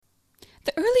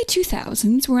The early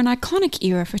 2000s were an iconic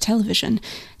era for television.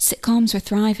 Sitcoms were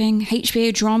thriving,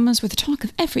 HBO dramas were the talk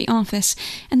of every office,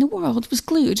 and the world was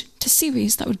glued to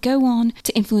series that would go on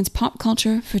to influence pop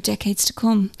culture for decades to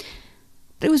come.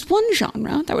 But it was one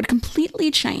genre that would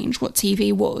completely change what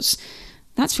TV was.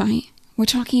 That's right, we're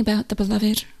talking about the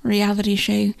beloved reality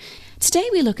show. Today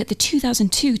we look at the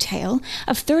 2002 tale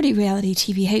of 30 reality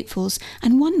TV hopefuls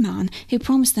and one man who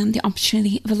promised them the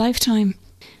opportunity of a lifetime.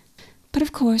 But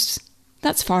of course,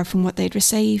 that's far from what they'd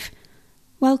receive.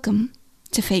 Welcome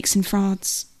to Fakes and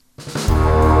Frauds.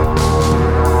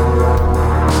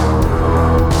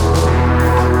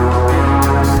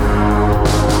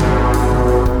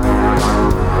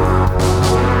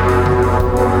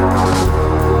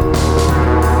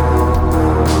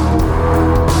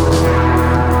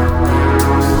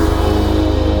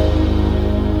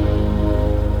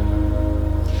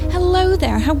 Hello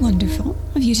there, how wonderful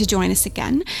of you to join us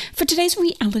again. For today's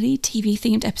reality TV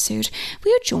themed episode,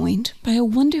 we are joined by a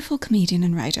wonderful comedian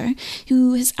and writer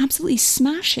who is absolutely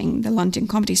smashing the London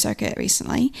comedy circuit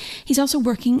recently. He's also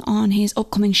working on his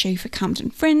upcoming show for Camden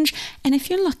Fringe, and if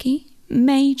you're lucky,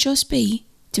 may just be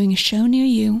doing a show near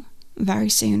you very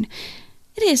soon.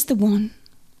 It is the one,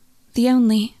 the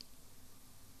only,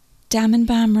 Dammon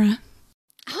Bhamra.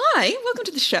 Hi, welcome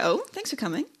to the show. Thanks for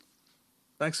coming.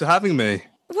 Thanks for having me.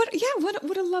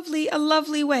 What a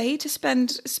lovely way to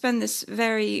spend this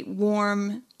very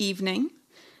warm evening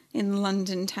in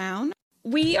London town.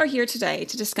 We are here today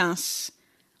to discuss,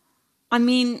 I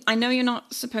know you're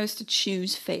not supposed to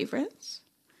choose favourites,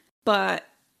 but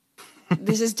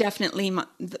this is definitely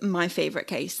my favourite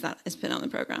case that has been on the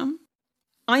programme.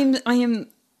 I am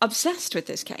obsessed with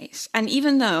this case, and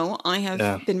even though I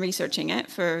have been researching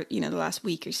it for the last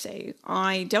week or so,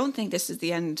 I don't think this is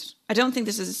the end. I don't think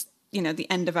this is the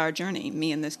end of our journey,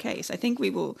 me and this case. I think we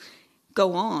will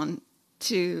go on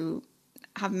to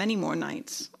have many more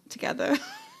nights together.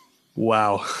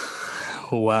 Wow.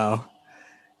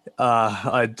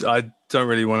 I don't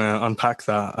really want to unpack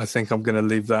that. I think I'm going to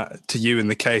leave that to you in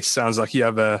the case. Sounds like you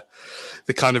have the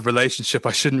kind of relationship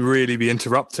I shouldn't really be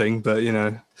interrupting, but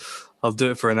I'll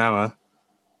do it for an hour.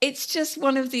 It's just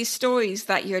one of these stories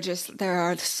that there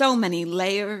are so many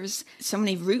layers, so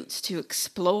many routes to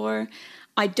explore.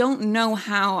 I don't know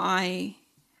how I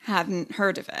hadn't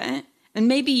heard of it. And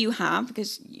maybe you have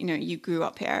because, you grew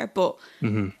up here. But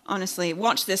honestly,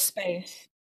 watch this space.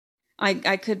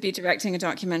 I could be directing a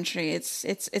documentary. It's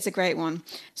a great one.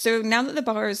 So now that the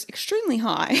bar is extremely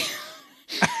high,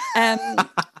 I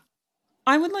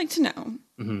would like to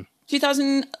know.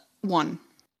 2001,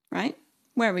 right?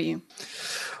 Where were you?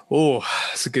 Oh,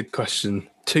 that's a good question.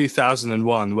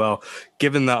 2001. Well,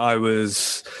 given that I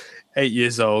was 8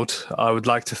 years old, I would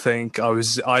like to think I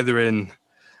was either in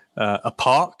a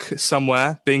park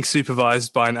somewhere being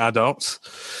supervised by an adult,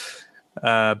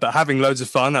 but having loads of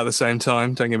fun at the same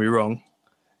time, don't get me wrong,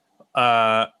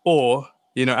 or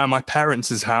at my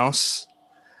parents' house,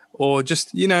 or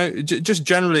just just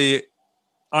generally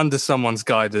under someone's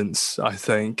guidance. I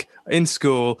think in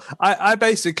school I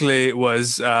basically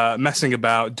was messing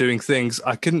about, doing things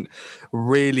I couldn't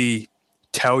really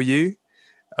tell you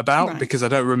about because I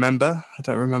don't remember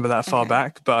that far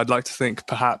back, but I'd like to think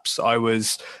perhaps I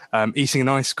was eating an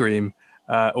ice cream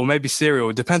or maybe cereal.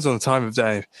 It depends on the time of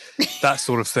day, that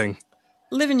sort of thing.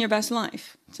 Living your best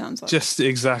life, sounds like. Just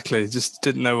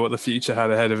didn't know what the future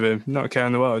had ahead of him. Not a care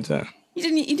in the world. You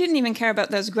didn't even care about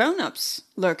those grown-ups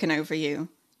lurking over you.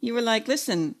 You were like,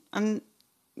 listen,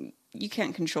 you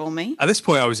can't control me. At this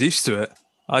point I was used to it.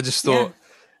 I just thought,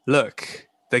 look,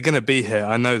 they're going to be here.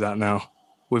 I know that now.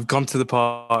 We've gone to the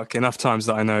park enough times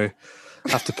that I know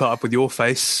I have to put up with your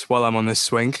face while I'm on this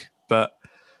swing, but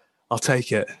I'll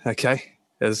take it, okay?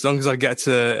 As long as I get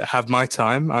to have my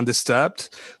time undisturbed,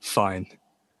 fine.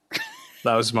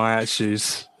 That was my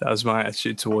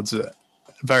attitude. Towards it.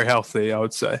 Very healthy, I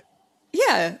would say.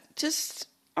 Yeah, just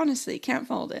honestly, can't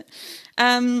fault it.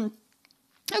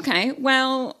 Okay,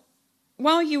 well,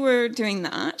 while you were doing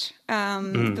that,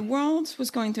 the world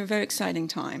was going through a very exciting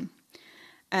time.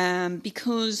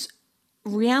 Because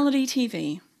reality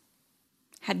TV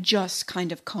had just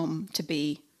kind of come to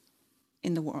be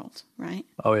in the world, right?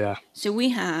 Oh, yeah. So we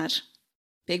had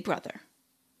Big Brother.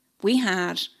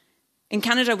 In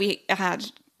Canada, we had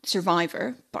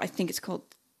Survivor, but I think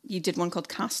you did one called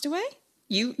Castaway?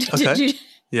 Okay. Did you?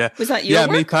 Yeah. Was that your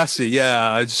work? Me, Passy.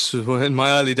 Yeah, I just, in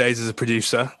my early days as a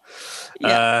producer,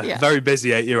 very busy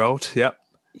 8-year-old. Yep.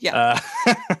 Yeah.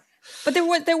 But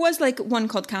there was like one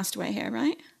called Castaway here,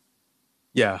 right?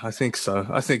 Yeah, I think so.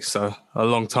 A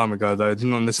long time ago, though.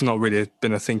 It's not really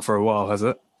been a thing for a while, has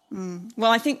it?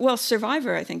 Well,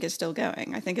 Survivor, I think, is still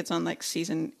going. I think it's on like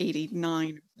season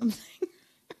 89 or something.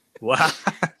 Wow.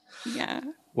 Yeah.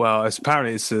 Well,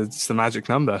 apparently it's the magic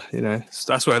number, you know.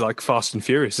 That's where like Fast and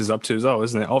Furious is up to as well,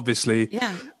 isn't it? Obviously,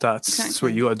 Yeah, that's exactly.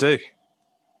 what you got to do.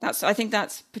 I think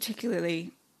that's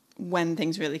particularly when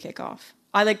things really kick off.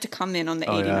 I like to come in on the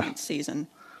 89th season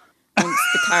once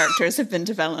the characters have been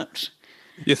developed.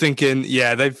 You're thinking,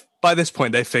 by this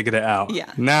point they've figured it out.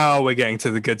 Yeah. Now we're getting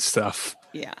to the good stuff.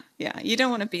 Yeah. You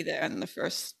don't want to be there in the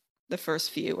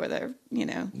first few where they're,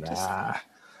 just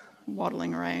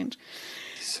waddling around.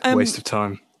 It's a waste of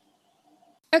time.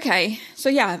 Okay,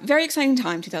 so very exciting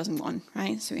time, 2001,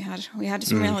 right? So we had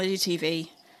some reality TV.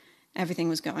 Everything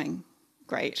was going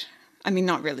great. I mean,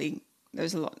 not really. There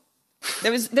was a lot.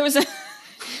 There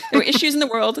were issues in the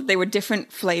world. They were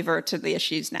different flavor to the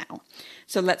issues now.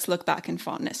 So let's look back in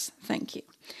fondness. Thank you.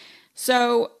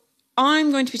 So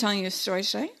I'm going to be telling you a story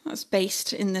today that's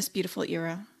based in this beautiful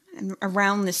era and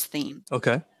around this theme.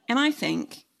 Okay. And I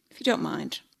think, if you don't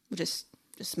mind, we'll just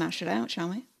smash it out, shall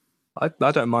we? I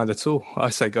don't mind at all. I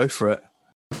say go for it.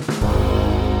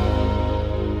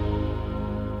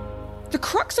 The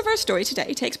crux of our story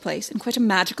today takes place in quite a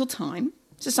magical time.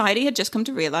 Society had just come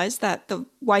to realise that the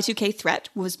Y2K threat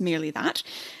was merely that.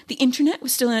 The internet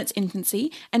was still in its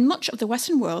infancy, and much of the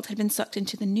Western world had been sucked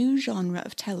into the new genre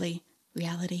of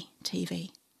reality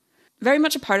TV. Very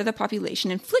much a part of the population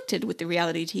inflicted with the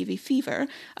reality TV fever,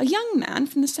 a young man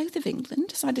from the south of England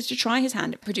decided to try his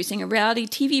hand at producing a reality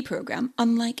TV programme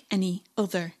unlike any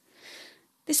other.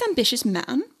 This ambitious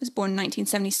man was born in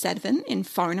 1977 in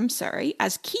Farnham, Surrey,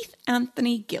 as Keith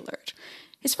Anthony Gillard.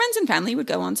 His friends and family would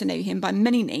go on to know him by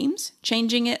many names,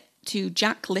 changing it to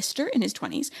Jack Lister in his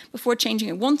 20s, before changing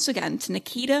it once again to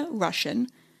Nikita Russian,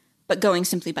 but going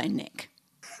simply by Nick.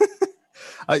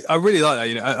 I really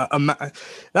like that.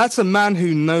 That's a man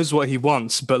who knows what he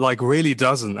wants, but like really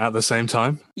doesn't at the same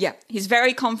time. Yeah, he's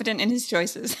very confident in his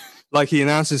choices. Like he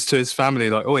announces to his family,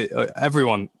 like, "Oh, wait,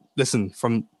 everyone, listen.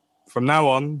 From now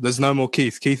on, there's no more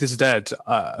Keith. Keith is dead.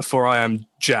 For I am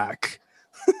Jack."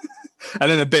 And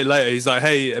then a bit later, he's like,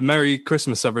 "Hey, Merry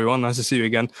Christmas, everyone. Nice to see you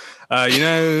again. You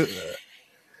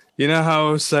know how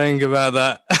I was saying about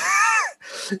that?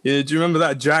 Do you remember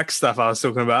that Jack stuff I was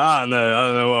talking about? No, I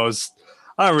don't know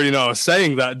I don't really know what I was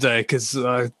saying that day because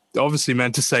I obviously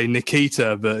meant to say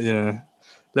Nikita, but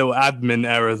little admin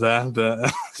error there.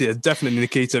 But definitely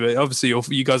Nikita. But obviously,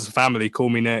 you guys are family. Call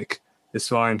me Nick. It's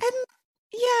fine."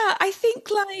 Yeah, I think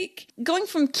like going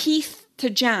from Keith to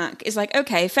Jack is like,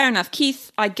 okay, fair enough.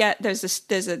 Keith, I get there's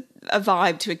a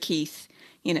vibe to a Keith.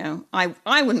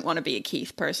 I wouldn't want to be a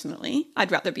Keith personally.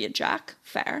 I'd rather be a Jack.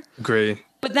 Fair. Agree.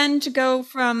 But then to go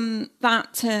from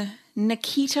that to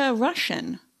Nikita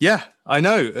Russian. Yeah, I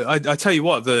know. I tell you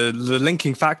what, the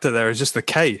linking factor there is just the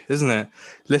K, isn't it?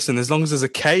 Listen, as long as there's a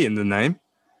K in the name,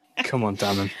 come on,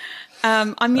 Damon.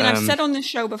 I've said on this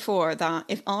show before that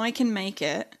if I can make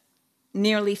it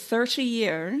nearly 30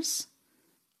 years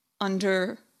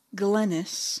under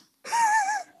Glennis,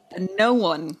 then no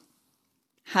one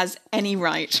has any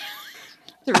right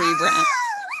to rebrand.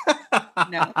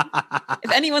 No.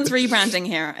 If anyone's rebranding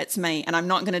here, it's me, and I'm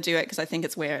not going to do it because I think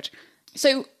it's weird.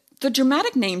 So the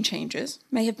dramatic name changes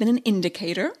may have been an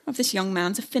indicator of this young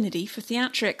man's affinity for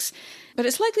theatrics, but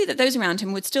it's likely that those around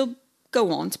him would still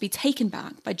go on to be taken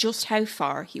back by just how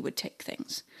far he would take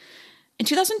things. In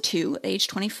 2002, at age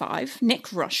 25,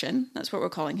 Nick Russian, that's what we're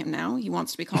calling him now, he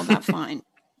wants to be called that, fine,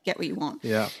 get what you want.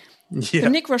 Yeah. So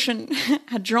Nick Russian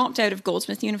had dropped out of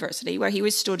Goldsmith University, where he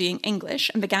was studying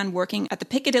English, and began working at the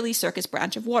Piccadilly Circus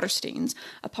branch of Waterstones,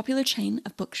 a popular chain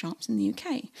of bookshops in the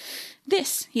UK.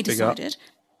 This, he decided...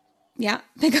 Yeah,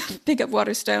 big up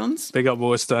Waterstones. Big up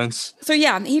Waterstones. So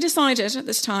he decided at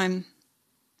this time,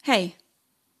 hey,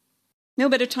 no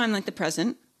better time like the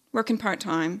present, working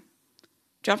part-time,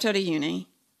 dropped out of uni,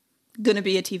 gonna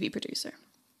be a TV producer.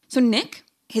 So Nick,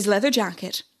 his leather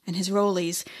jacket and his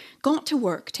rollies, got to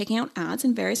work taking out ads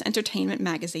in various entertainment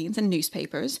magazines and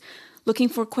newspapers, looking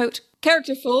for, quote,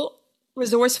 characterful,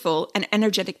 resourceful and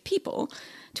energetic people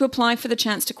to apply for the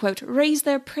chance to, quote, raise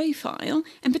their profile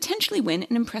and potentially win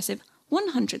an impressive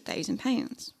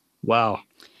 £100,000. Wow.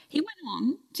 He went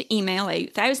on to email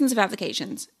out thousands of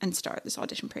applications and start this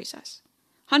audition process.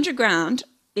 100 grand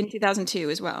in 2002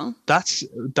 as well. That's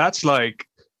like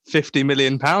 £50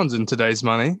 million in today's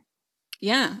money.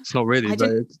 Yeah. It's not really,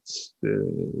 but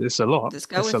it's a lot. Let's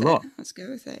go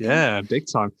with it. Yeah, big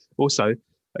time. Also,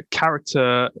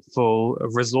 characterful,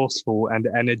 resourceful and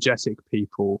energetic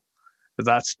people.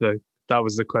 That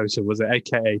was the quota, was it?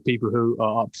 AKA people who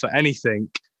are up for anything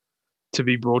to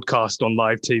be broadcast on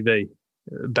live TV,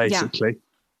 basically.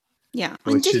 Yeah.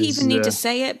 And did he even need to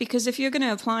say it? Because if you're going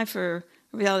to apply for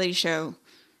a reality show,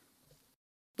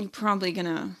 you're probably going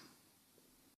to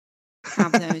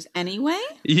have those anyway.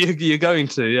 You're going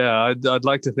to, yeah. I'd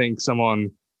like to think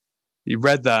someone, you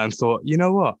read that and thought, you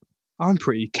know what? I'm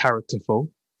pretty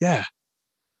characterful. Yeah.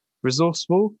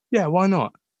 Resourceful. Yeah, why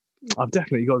not? I've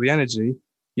definitely got the energy.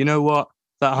 You know what?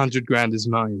 That 100 grand is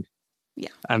mine. Yeah.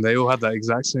 And they all had that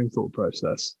exact same thought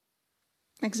process.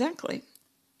 Exactly.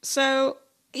 So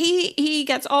he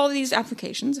gets all these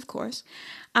applications, of course.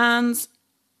 And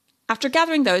after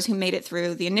gathering those who made it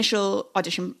through the initial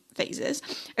audition phases,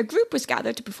 a group was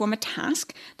gathered to perform a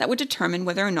task that would determine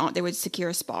whether or not they would secure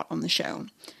a spot on the show.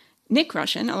 Nick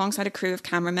Russian, alongside a crew of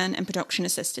cameramen and production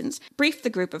assistants, briefed the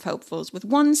group of hopefuls with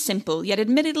one simple yet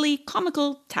admittedly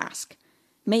comical task: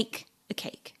 make a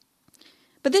cake.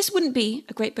 But this wouldn't be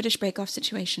a Great British Bake Off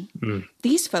situation.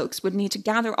 These folks would need to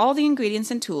gather all the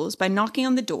ingredients and tools by knocking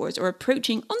on the doors or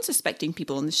approaching unsuspecting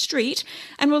people on the street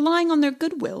and relying on their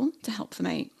goodwill to help them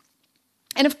out.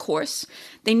 And of course,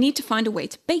 they need to find a way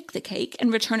to bake the cake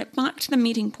and return it back to the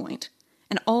meeting point.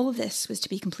 And all of this was to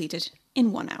be completed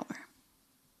in 1 hour.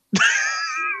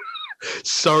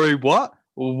 Sorry, what?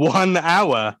 1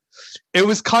 hour? It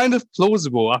was kind of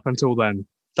plausible up until then.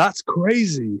 That's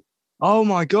crazy. Oh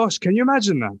my gosh, can you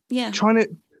imagine that? Yeah. Trying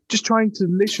to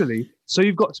literally, so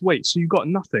you've got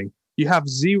nothing. You have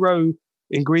 0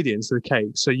 ingredients of the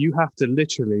cake. So you have to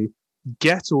literally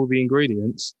get all the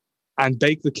ingredients and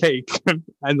bake the cake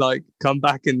and like come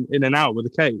back in an hour with a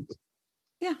cake.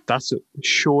 Yeah. That's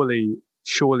surely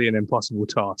an impossible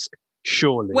task.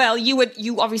 Surely. Well,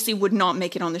 you obviously would not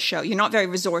make it on the show. You're not very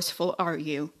resourceful, are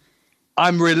you?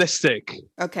 I'm realistic.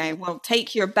 Okay, well,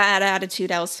 take your bad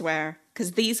attitude elsewhere,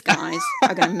 because these guys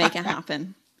are going to make it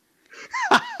happen.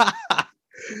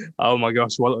 Oh my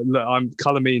gosh! Well, look,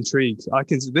 color me intrigued.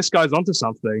 This guy's onto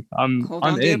something. Hold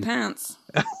on to your pants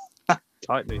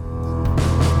tightly.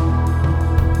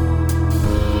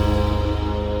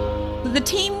 The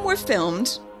team were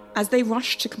filmed as they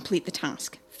rushed to complete the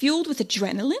task, fueled with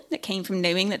adrenaline that came from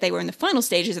knowing that they were in the final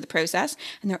stages of the process,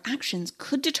 and their actions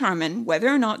could determine whether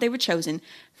or not they were chosen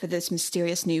for this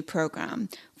mysterious new programme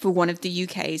for one of the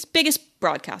UK's biggest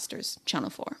broadcasters, Channel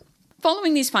 4.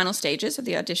 Following these final stages of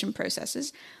the audition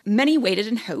processes, many waited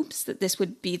in hopes that this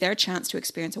would be their chance to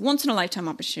experience a once-in-a-lifetime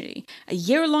opportunity, a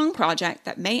year-long project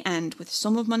that may end with a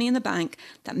sum of money in the bank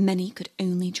that many could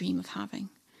only dream of having.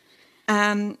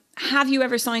 Have you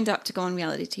ever signed up to go on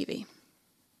reality TV?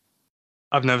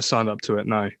 I've never signed up to it,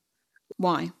 no.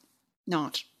 Why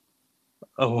not?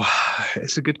 Oh,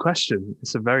 it's a good question.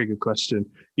 It's a very good question.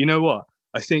 You know what?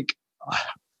 I think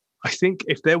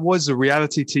if there was a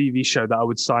reality TV show that I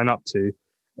would sign up to,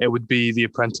 it would be The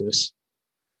Apprentice.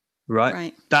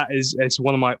 Right. It's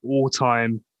one of my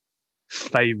all-time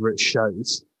favorite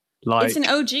shows. Like, it's an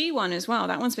OG one as well.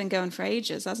 That one's been going for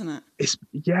ages, hasn't it? It's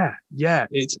yeah.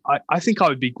 I think I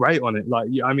would be great on it. Like,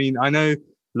 I mean, I know.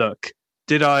 Look,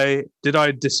 did I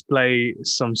display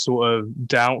some sort of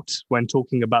doubt when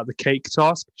talking about the cake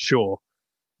task? Sure,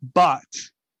 but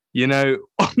you know,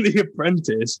 on The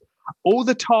Apprentice, all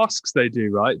the tasks they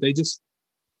do, right? They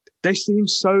seem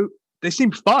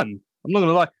fun. I'm not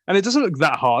gonna lie, and it doesn't look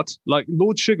that hard. Like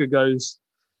Lord Sugar goes,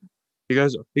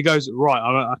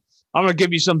 right. I'm going to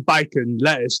give you some bacon,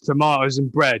 lettuce, tomatoes,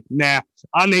 and bread. Now,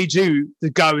 I need you to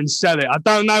go and sell it. I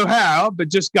don't know how, but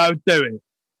just go do it.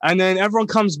 And then everyone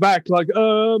comes back like,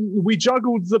 we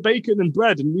juggled the bacon and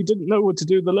bread and we didn't know what to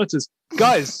do with the lettuce.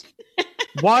 Guys,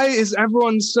 why is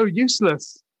everyone so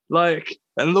useless? Like,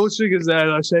 and Lord Sugar's there,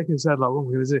 like, shaking his head like, what are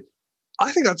we going to do?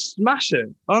 I think I'd smash it,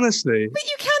 honestly. But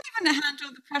you can't even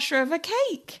handle the pressure of a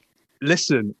cake.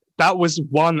 Listen, that was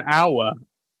 1 hour.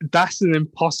 That's an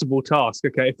impossible task.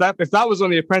 Okay, if that was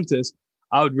on The Apprentice,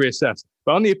 I would reassess.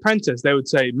 But on The Apprentice, they would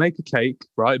say, make a cake,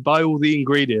 right? Buy all the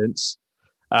ingredients.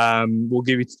 We'll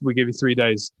give you 3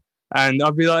 days, and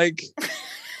I'd be like,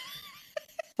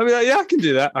 yeah, I can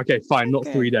do that. Okay, fine, not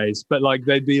 3 days, but like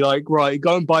they'd be like, right,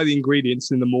 go and buy the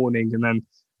ingredients in the morning, and then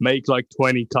make like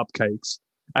 20 cupcakes,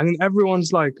 and then everyone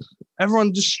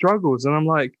just struggles, and I'm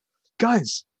like,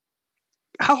 guys,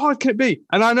 how hard can it be?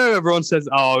 And I know everyone says,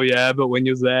 oh yeah, but when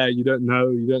you're there, you don't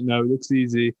know, it looks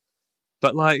easy.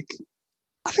 But like,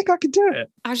 I think I could do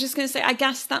it. I was just going to say, I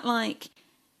guess that like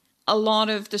a lot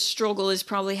of the struggle is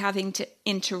probably having to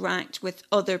interact with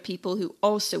other people who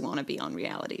also want to be on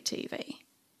reality TV.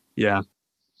 Yeah.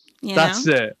 That's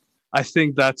it. I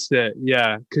think that's it.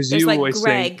 Yeah. Because you like always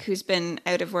Greg, who's been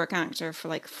out of work actor for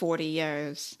like 40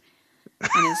 years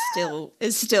and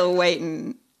is still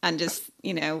waiting and just,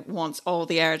 you know, wants all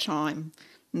the airtime.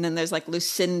 And then there's like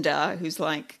Lucinda, who's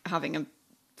like having a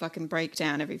fucking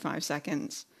breakdown every 5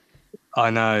 seconds. I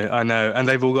know. And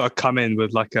they've all got to come in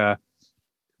with like a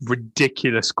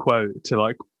ridiculous quote to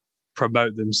like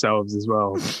promote themselves as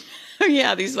well.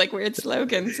 Yeah, these like weird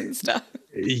slogans and stuff.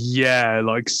 Yeah,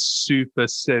 like super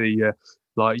silly. Yeah,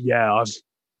 like I've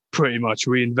pretty much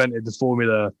reinvented the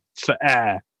formula for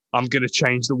air. I'm gonna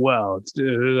change the world.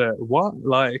 What?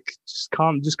 Like, just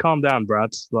calm down,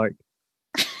 Brad. Like,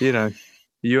 you know,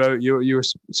 you're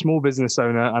a small business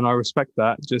owner, and I respect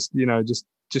that. Just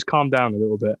calm down a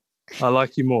little bit. I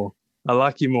like you more.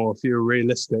 If you're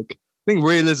realistic. I think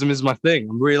realism is my thing.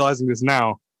 I'm realizing this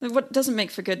now. What doesn't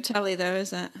make for good telly, though,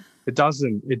 is it? It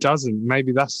doesn't.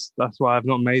 Maybe that's why I've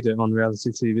not made it on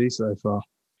reality TV so far.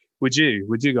 Would you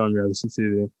go on reality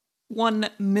TV?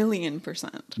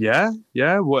 1,000,000%.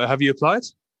 Yeah. What have you applied?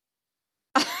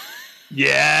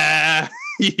 Yeah.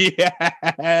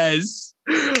 Yes.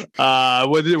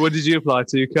 What did you apply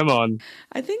to? Come on.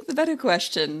 I think the better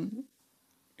question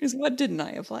is, what didn't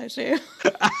I apply to?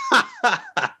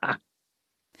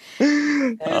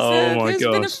 There's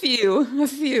been a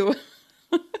few.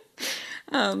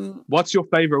 What's your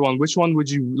favorite one? Which one would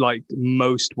you like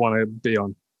most want to be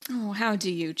on? Oh, how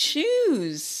do you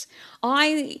choose?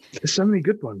 There's so many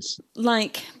good ones.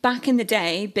 Like back in the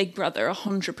day, Big Brother,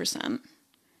 100%.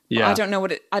 Yeah.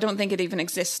 I don't think it even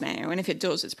exists now, and if it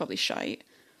does, it's probably shite.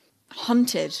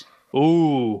 Hunted.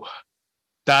 Ooh,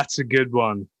 that's a good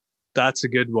one.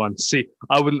 See,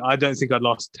 I don't think I'd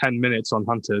last 10 minutes on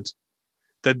Hunted.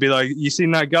 They'd be like, you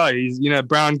seen that guy? He's,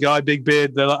 brown guy, big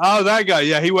beard. They're like, oh, that guy.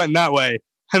 Yeah, he went that way.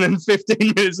 And then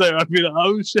 15 minutes later, I'd be like,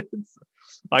 oh, shit.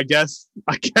 I guess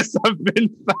I've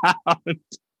been found.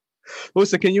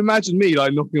 Also, can you imagine me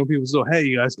like knocking on people's door? Hey,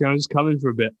 you guys, can I just come in for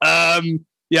a bit?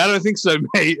 Yeah, I don't think so,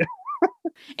 mate.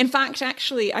 In fact,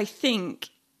 actually, I think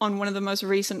on one of the most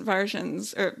recent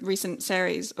versions or recent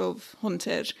series of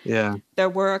Hunted, there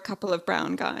were a couple of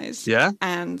brown guys. Yeah.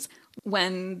 And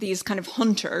when these kind of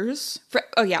hunters,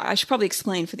 I should probably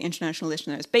explain for the international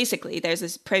listeners. Basically, there's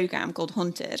this program called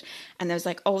Hunted, and there's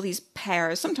like all these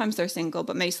pairs. Sometimes they're single,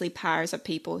 but mostly pairs of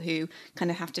people who kind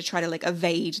of have to try to like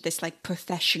evade this like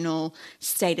professional,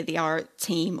 state-of-the-art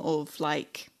team of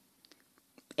like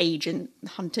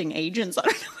hunting agents. I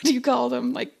don't know, what do you call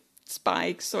them? Like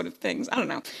spy sort of things. I don't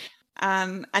know.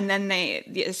 And then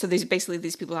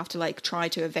these people have to like try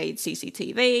to evade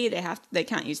CCTV. They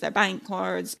can't use their bank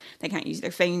cards. They can't use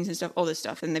their phones and stuff, all this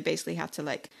stuff. And they basically have to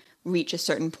like reach a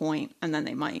certain point, and then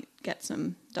they might get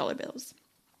some dollar bills.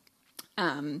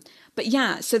 But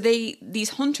yeah, so these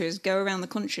hunters go around the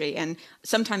country, and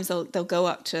sometimes they'll go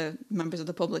up to members of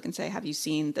the public and say, have you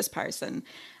seen this person?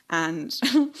 And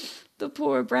the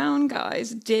poor brown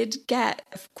guys did get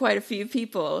quite a few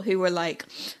people who were like,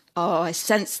 oh, I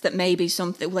sensed that maybe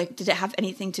something, like, did it have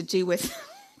anything to do with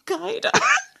Qaeda?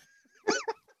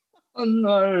 Oh,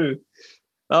 no.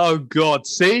 Oh, God.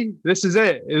 See? This is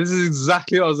it. This is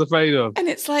exactly what I was afraid of. And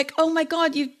it's like, oh, my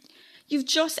God, you've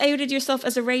just outed yourself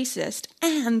as a racist,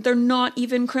 and they're not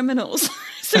even criminals.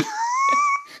 So,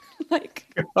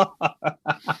 like...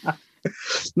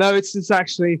 No, it's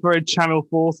actually for a Channel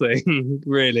 4 thing,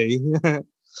 really.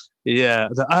 Yeah.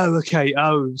 Oh, okay.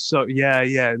 Oh, so,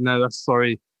 yeah. No, that's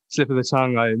sorry. Slip of the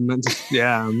tongue. I meant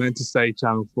to say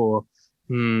Channel 4.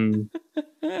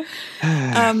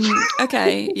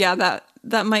 Okay, yeah,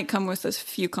 that might come with a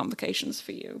few complications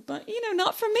for you, but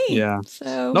not for me. Yeah.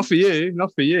 So not for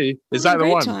you. Is that the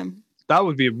one? Time. That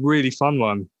would be a really fun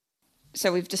one.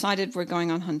 So we've decided we're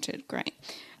going on Hunted. Great.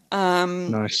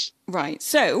 Nice. Right.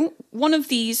 So one of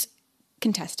these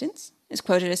contestants is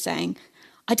quoted as saying,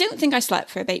 I don't think I slept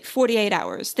for about 48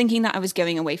 hours thinking that I was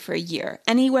going away for a year,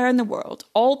 anywhere in the world,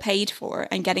 all paid for,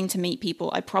 and getting to meet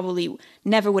people I probably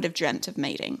never would have dreamt of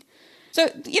meeting. So,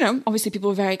 obviously people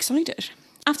were very excited.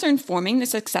 After informing the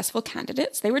successful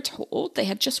candidates, they were told they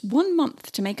had just 1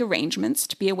 month to make arrangements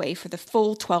to be away for the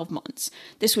full 12 months.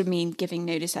 This would mean giving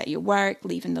notice at your work,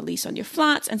 leaving the lease on your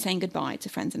flat, and saying goodbye to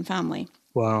friends and family.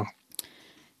 Wow.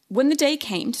 When the day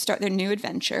came to start their new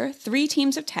adventure, 3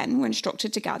 teams of 10 were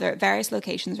instructed to gather at various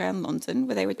locations around London,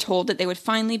 where they were told that they would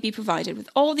finally be provided with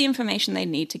all the information they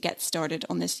need to get started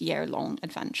on this year-long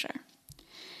adventure.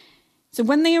 So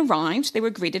when they arrived, they were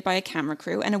greeted by a camera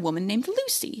crew and a woman named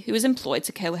Lucy, who was employed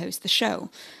to co-host the show.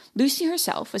 Lucy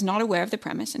herself was not aware of the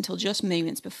premise until just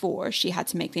moments before she had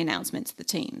to make the announcement to the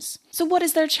teams. So what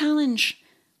is their challenge?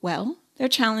 Well, their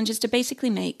challenge is to basically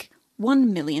make £1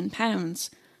 million.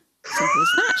 Simple as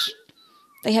that.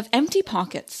 They have empty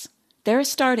pockets. They're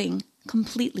starting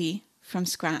completely from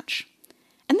scratch.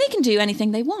 And they can do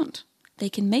anything they want. They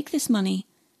can make this money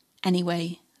any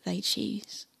way they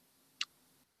choose.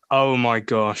 Oh my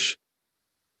gosh.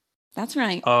 That's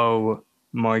right. Oh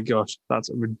My gosh, that's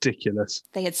ridiculous.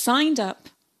 They had signed up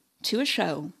to a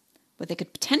show where they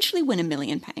could potentially win £1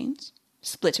 million,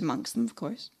 split amongst them, of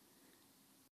course.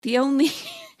 The only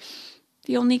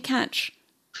catch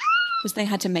was they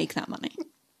had to make that money.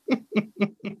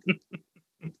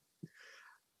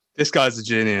 This guy's a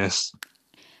genius.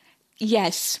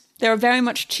 Yes, there are very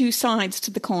much two sides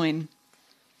to the coin,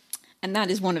 and that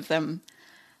is one of them.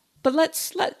 But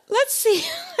let's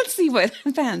see what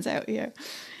pans out here.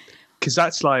 Because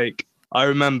that's like, I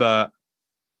remember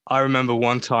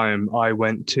one time I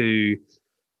went to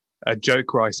a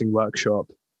joke writing workshop,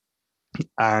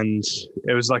 and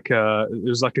it was like a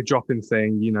drop-in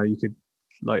thing. You know, you could,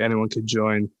 like, anyone could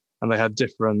join, and they had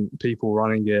different people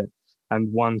running it.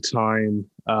 And one time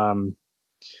I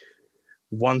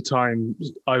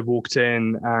walked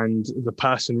in, and the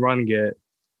person running it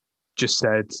just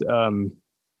said,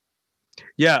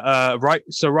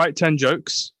 write 10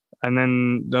 jokes, and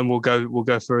then we'll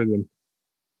go through them.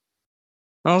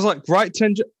 And I was like, write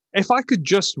 10 if I could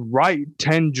just write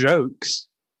 10 jokes,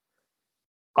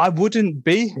 I wouldn't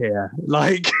be here.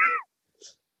 Like,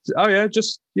 oh yeah,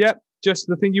 just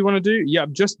the thing you want to do. Yeah,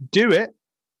 just do it,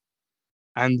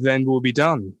 and then we'll be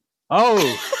done.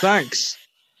 Oh, thanks.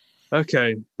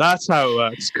 Okay, that's how it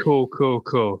works.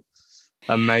 Cool.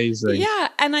 Amazing. Yeah,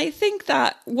 and I think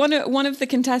that one of the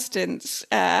contestants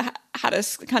had a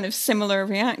kind of similar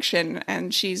reaction,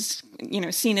 and she's,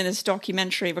 seen in this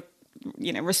documentary,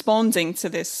 responding to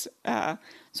this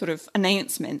sort of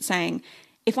announcement, saying,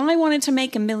 if I wanted to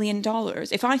make $1 million,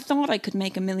 if I thought I could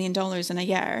make $1 million in a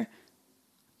year,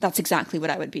 that's exactly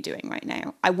what I would be doing right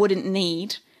now. I wouldn't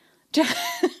need to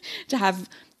have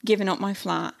given up my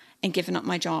flat and given up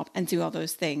my job and do all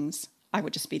those things. I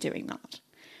would just be doing that.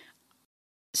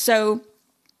 So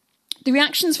the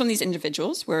reactions from these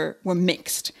individuals were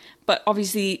mixed, but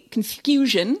obviously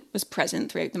confusion was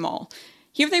present throughout them all.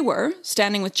 Here they were,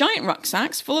 standing with giant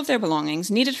rucksacks full of their belongings,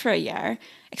 needed for a year,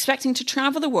 expecting to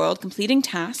travel the world, completing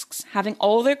tasks, having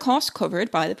all their costs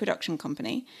covered by the production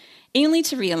company, only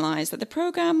to realise that the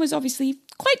programme was obviously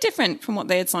quite different from what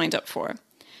they had signed up for.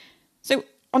 So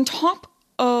on top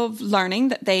of learning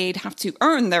that they'd have to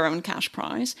earn their own cash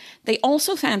prize, they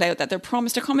also found out that their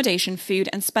promised accommodation, food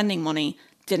and spending money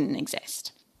didn't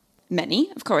exist. Many,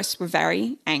 of course, were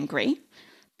very angry.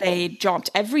 They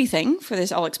dropped everything for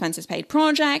this all-expenses-paid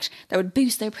project that would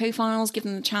boost their profiles, give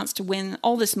them the chance to win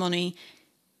all this money.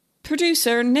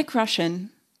 Producer Nick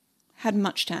Russian had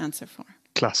much to answer for.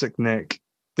 Classic Nick.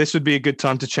 This would be a good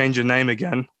time to change your name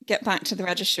again. Get back to the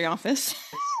registry office.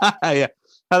 Yeah.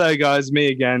 Hello, guys. Me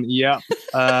again. Yep.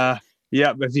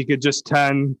 Yep. If you could just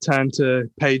turn to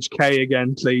page K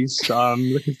again, please.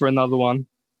 I'm looking for another one.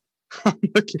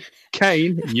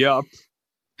 Kane. Yep.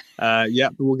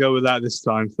 Yep. We'll go with that this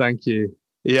time. Thank you.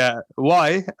 Yeah.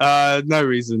 Why? No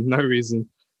reason.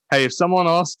 Hey, if someone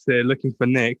asks here looking for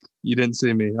Nick, you didn't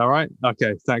see me. All right.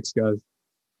 Okay. Thanks, guys.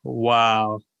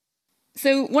 Wow.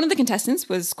 So one of the contestants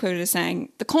was quoted as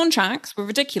saying, the contracts were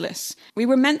ridiculous. We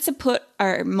were meant to put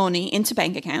our money into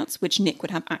bank accounts, which Nick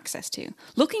would have access to.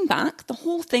 Looking back, the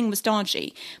whole thing was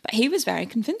dodgy, but he was very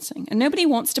convincing, and nobody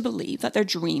wants to believe that their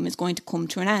dream is going to come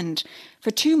to an end.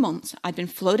 For 2 months, I'd been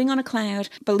floating on a cloud,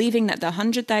 believing that the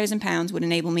 £100,000 would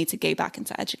enable me to go back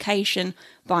into education,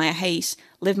 buy a house,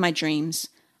 live my dreams.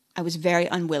 I was very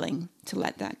unwilling to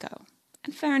let that go.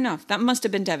 And fair enough, that must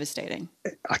have been devastating.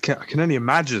 I can only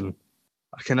imagine.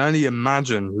 I can only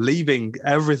imagine leaving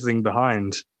everything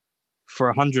behind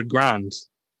for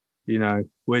 $100,000,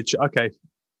 which, okay,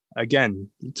 again,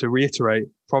 to reiterate,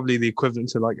 probably the equivalent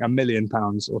to like £1 million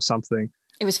or something. I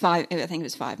think it was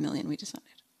 5 million, we decided.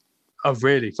 Oh,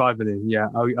 really? 5 million? Yeah.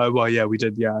 Oh, well, yeah, we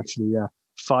did. Yeah, actually, yeah.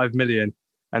 5 million.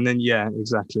 And then, yeah,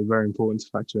 exactly. Very important to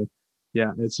factor in.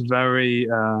 Yeah, it's very,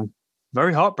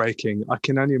 very heartbreaking. I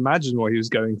can only imagine what he was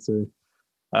going through.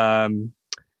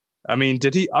 I mean,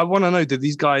 I want to know, did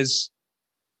these guys,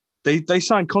 they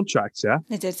signed contracts, yeah?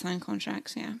 They did sign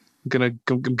contracts, yeah. I'm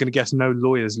gonna guess no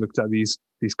lawyers looked at these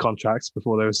contracts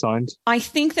before they were signed. I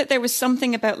think that there was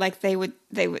something about like they would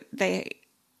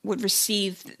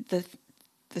receive the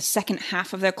second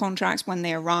half of their contracts when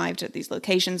they arrived at these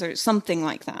locations or something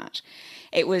like that.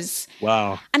 It was...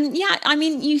 Wow. And yeah, I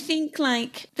mean, you think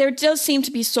like there does seem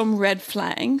to be some red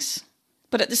flags,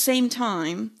 but at the same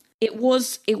time... It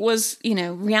was,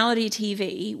 reality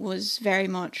TV was very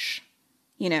much,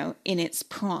 in its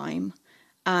prime.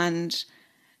 And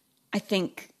I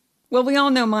think, well, we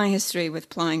all know my history with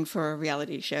applying for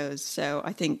reality shows. So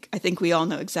I think we all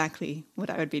know exactly what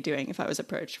I would be doing if I was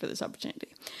approached for this opportunity.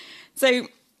 So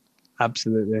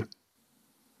absolutely.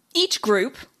 Each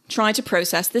group tried to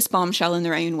process this bombshell in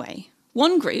their own way.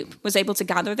 One group was able to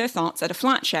gather their thoughts at a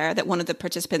flat share that one of the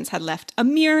participants had left a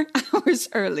mere hours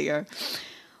earlier.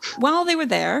 While they were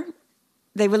there,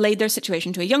 they relayed their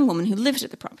situation to a young woman who lived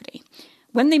at the property.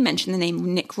 When they mentioned the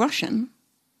name Nick Russian,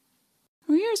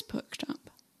 her ears perked up.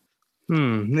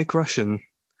 Nick Russian.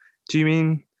 Do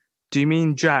you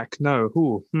mean Jack? No.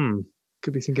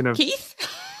 Could be thinking of Keith?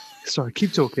 Sorry,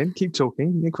 keep talking.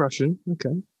 Nick Russian.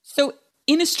 Okay. So,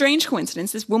 in a strange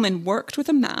coincidence, this woman worked with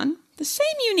a man, the same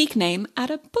unique name, at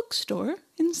a bookstore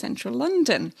in central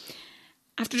London.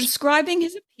 After describing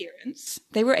his appearance,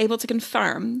 they were able to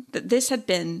confirm that this had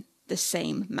been the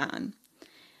same man.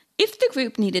 If the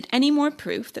group needed any more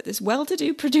proof that this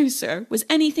well-to-do producer was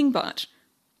anything but,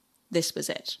 this was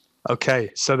it.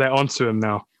 Okay, so they're onto him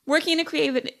now. Working in a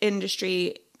creative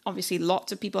industry, obviously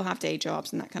lots of people have day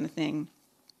jobs and that kind of thing.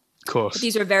 Of course. But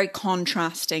these are very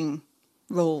contrasting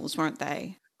roles, weren't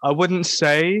they? I wouldn't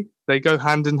say they go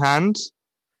hand in hand.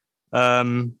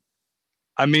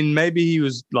 I mean, maybe he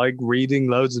was like reading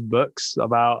loads of books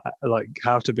about like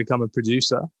how to become a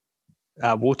producer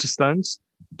at Waterstones,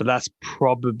 but that's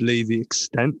probably the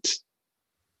extent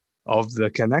of the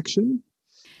connection.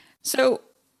 So,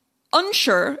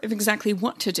 unsure of exactly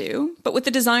what to do, but with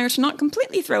the desire to not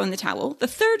completely throw in the towel, the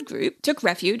third group took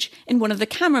refuge in one of the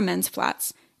cameramen's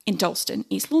flats in Dalston,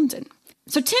 East London.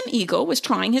 So Tim Eagle was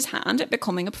trying his hand at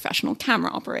becoming a professional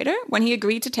camera operator when he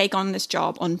agreed to take on this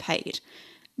job unpaid.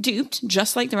 Duped,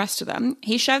 just like the rest of them,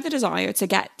 he showed the desire to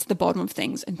get to the bottom of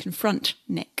things and confront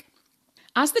Nick.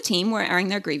 As the team were airing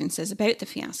their grievances about the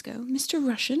fiasco, Mr.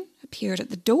 Russian appeared at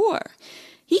the door.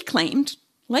 He claimed,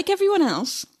 like everyone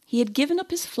else, he had given up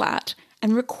his flat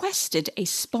and requested a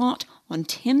spot on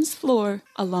Tim's floor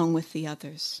along with the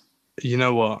others. You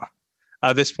know what?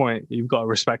 At this point, you've got to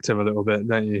respect him a little bit,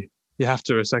 don't you? You have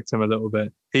to respect him a little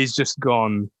bit. He's just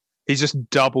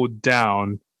doubled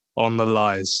down on the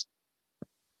lies.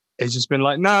 He's just been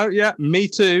like, no, yeah, me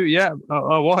too. Yeah.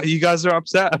 What? You guys are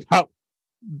upset about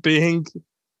being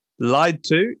lied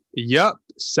to? Yup.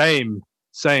 Same.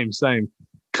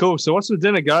 Cool. So what's for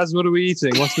dinner, guys? What are we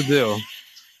eating? What's the deal?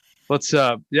 What's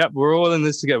up? Yep, we're all in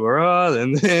this together. We're all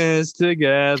in this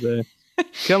together.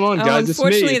 Come on, guys. It's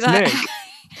me. It's Nick.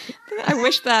 I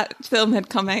wish that film had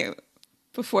come out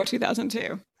before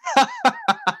 2002.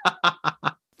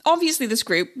 Obviously, this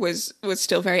group was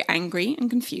still very angry and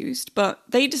confused, but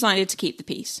they decided to keep the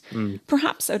peace.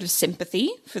 Perhaps out of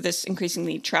sympathy for this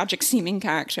increasingly tragic-seeming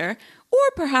character, or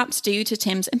perhaps due to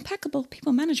Tim's impeccable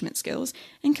people management skills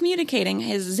in communicating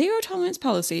his zero-tolerance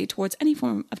policy towards any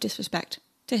form of disrespect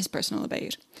to his personal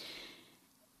abode.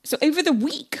 So over the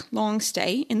week-long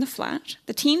stay in the flat,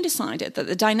 the team decided that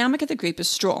the dynamic of the group is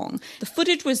strong, the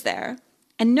footage was there,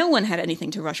 and no one had anything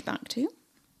to rush back to.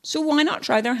 So why not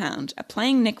try their hand at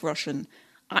playing Nick Russian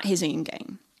at his own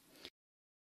game?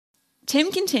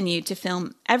 Tim continued to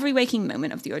film every waking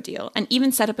moment of the ordeal and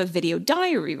even set up a video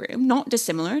diary room not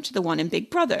dissimilar to the one in Big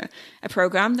Brother, a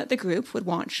programme that the group would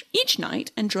watch each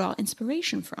night and draw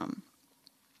inspiration from.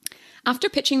 After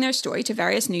pitching their story to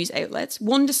various news outlets,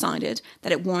 one decided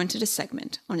that it warranted a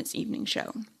segment on its evening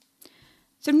show.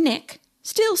 So Nick,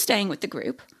 still staying with the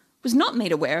group, was not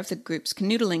made aware of the group's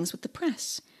canoodlings with the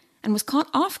press and was caught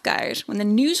off guard when the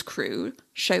news crew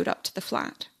showed up to the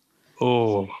flat.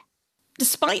 Oh.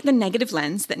 Despite the negative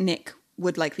lens that Nick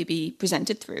would likely be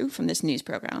presented through from this news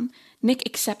programme, Nick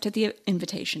accepted the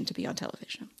invitation to be on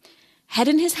television. Head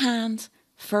in his hand,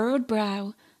 furrowed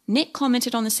brow, Nick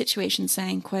commented on the situation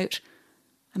saying, quote,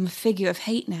 "I'm a figure of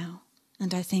hate now,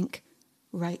 and I think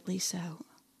rightly so."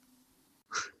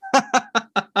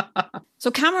 So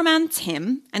cameraman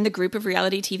Tim and the group of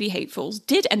reality TV hatefuls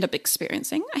did end up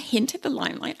experiencing a hint at the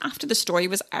limelight after the story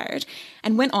was aired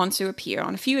and went on to appear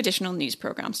on a few additional news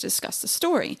programmes to discuss the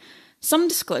story, some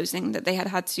disclosing that they had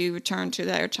had to return to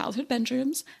their childhood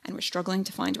bedrooms and were struggling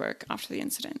to find work after the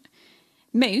incident.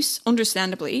 Moose,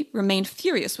 understandably, remained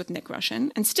furious with Nick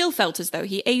Russian and still felt as though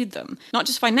he owed them, not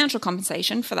just financial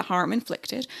compensation for the harm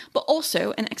inflicted, but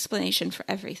also an explanation for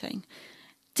everything.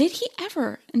 Did he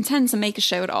ever intend to make a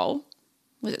show at all?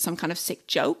 Was it some kind of sick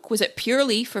joke? Was it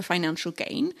purely for financial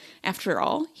gain? After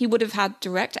all, he would have had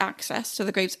direct access to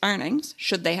the group's earnings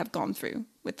should they have gone through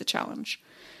with the challenge.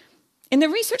 In the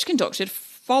research conducted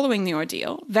following the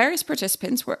ordeal, various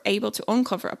participants were able to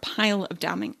uncover a pile of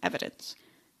damning evidence.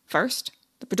 First,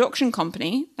 the production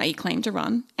company that he claimed to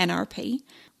run, NRP,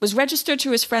 was registered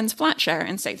to his friend's flat share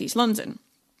in South East London.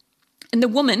 And the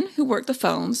woman who worked the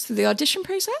phones through the audition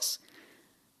process?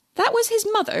 That was his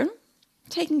mother,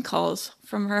 taking calls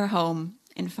from her home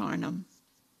in Farnham.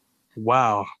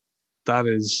 Wow,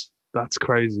 that's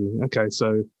crazy. Okay,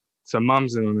 so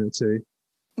mum's in on it too.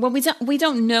 Well, we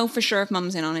don't know for sure if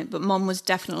Mum's in on it, but Mum was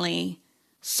definitely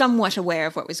somewhat aware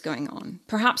of what was going on.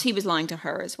 Perhaps he was lying to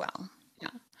her as well. Yeah.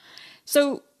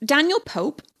 So Daniel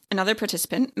Pope, another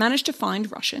participant, managed to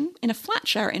find Russian in a flat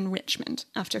share in Richmond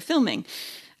after filming.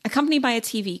 Accompanied by a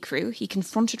TV crew, he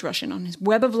confronted Russian on his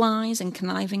web of lies and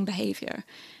conniving behaviour.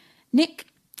 Nick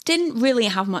didn't really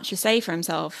have much to say for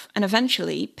himself, and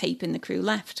eventually Pape and the crew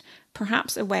left,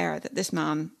 perhaps aware that this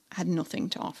man had nothing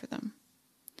to offer them.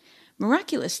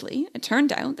 Miraculously, it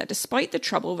turned out that despite the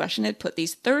trouble Russian had put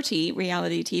these 30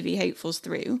 reality TV hopefuls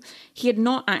through, he had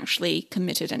not actually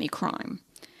committed any crime.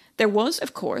 There was,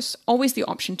 of course, always the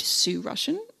option to sue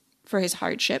Russian for his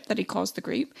hardship that he caused the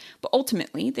group, but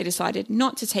ultimately they decided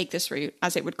not to take this route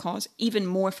as it would cause even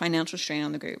more financial strain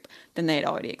on the group than they had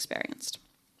already experienced.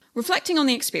 Reflecting on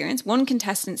the experience, one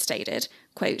contestant stated,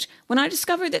 quote, "When I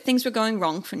discovered that things were going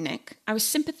wrong for Nick, I was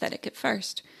sympathetic at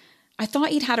first. I thought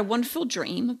he'd had a wonderful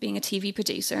dream of being a TV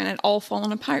producer and it had all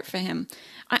fallen apart for him.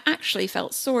 I actually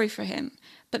felt sorry for him.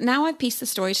 But now I've pieced the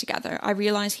story together, I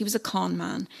realise he was a con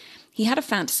man. He had a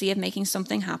fantasy of making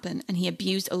something happen and he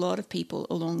abused a lot of people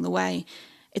along the way.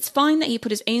 It's fine that he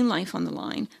put his own life on the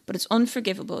line, but it's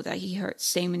unforgivable that he hurt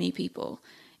so many people.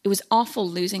 It was awful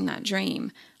losing that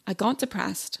dream. I got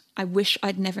depressed. I wish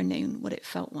I'd never known what it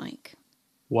felt like."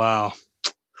 Wow.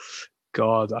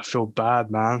 God, I feel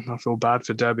bad, man. I feel bad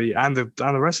for Debbie and the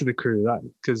rest of the crew.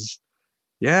 Because,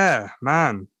 yeah,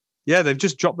 man. Yeah, they've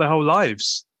just dropped their whole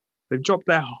lives. They've dropped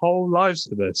their whole lives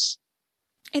for this.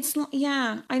 It's not,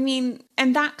 yeah. I mean,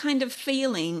 and that kind of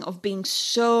feeling of being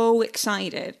so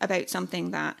excited about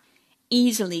something that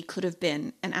easily could have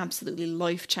been an absolutely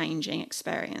life-changing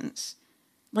experience.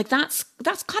 Like that's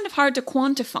kind of hard to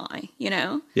quantify, you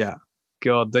know? Yeah.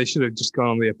 God, they should have just gone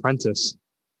on The Apprentice.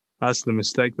 That's the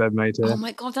mistake they've made here. Oh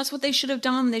my God, that's what they should have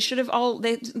done. They should have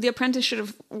The Apprentice should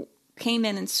have came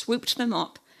in and swooped them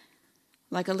up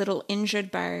like a little injured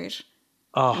bird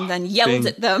and then yelled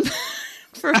at them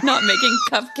for not making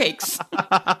cupcakes.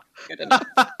 Good enough.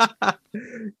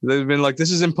 They've been like, "This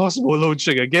is impossible, Lord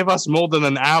Sugar. Give us more than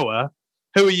an hour.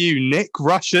 Who are you, Nick?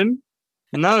 Russian?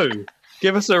 No.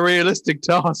 Give us a realistic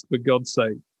task, for God's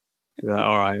sake." Yeah,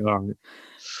 all right.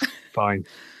 Fine.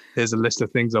 Here's a list of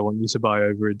things I want you to buy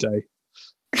over a day.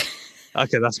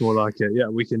 Okay, that's more like it. Yeah,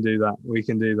 we can do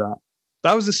that.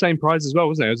 That was the same prize as well,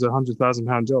 wasn't it? It was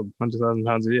 £100,000 job,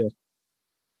 £100,000 a year.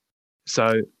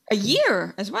 So a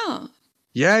year as well.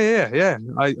 Yeah.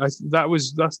 That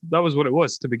was what it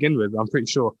was to begin with. I'm pretty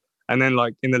sure. And then,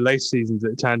 like in the late seasons,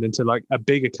 it turned into like a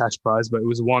bigger cash prize, but it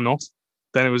was one-off.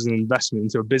 Then it was an investment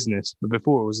into a business. But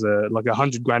before it was like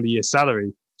 $100,000 a year salary,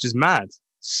 which is mad.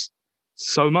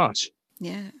 So much.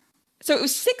 Yeah. So it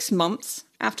was 6 months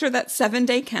after that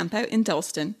 7-day campout in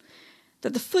Dalston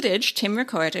that the footage Tim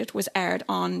recorded was aired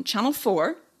on Channel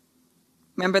 4.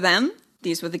 Remember them?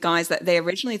 These were the guys that they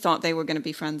originally thought they were going to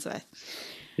be friends with.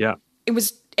 Yeah. It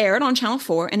was aired on Channel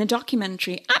 4 in a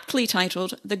documentary aptly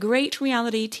titled The Great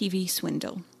Reality TV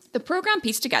Swindle. The programme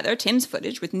pieced together Tim's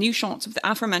footage with new shots of the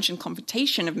aforementioned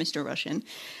confrontation of Mr. Russian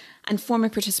and former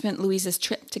participant Louise's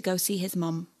trip to go see his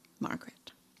mum,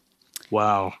 Margaret.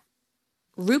 Wow.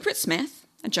 Rupert Smith,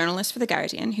 a journalist for The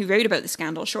Guardian, who wrote about the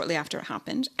scandal shortly after it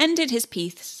happened, ended his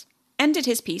piece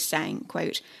saying,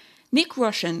 quote, "Nick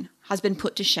Russian has been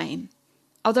put to shame,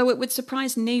 although it would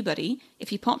surprise nobody if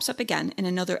he pops up again in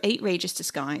another outrageous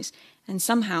disguise and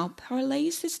somehow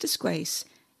parlays his disgrace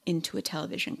into a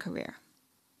television career."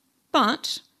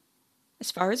 But, as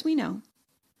far as we know,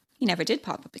 he never did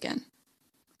pop up again.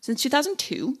 Since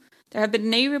 2002, there have been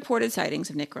no reported sightings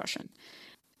of Nick Russian.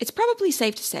 It's probably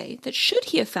safe to say that should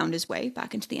he have found his way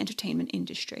back into the entertainment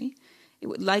industry, it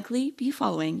would likely be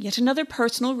following yet another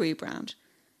personal rebrand,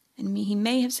 and he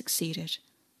may have succeeded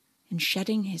in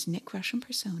shedding his Nick Russian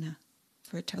persona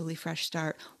for a totally fresh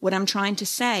start. What I'm trying to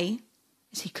say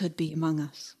is he could be among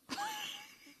us.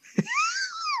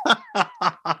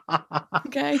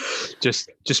 Okay.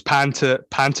 Just pan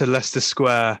to Leicester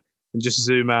Square and just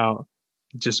zoom out,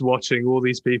 just watching all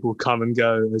these people come and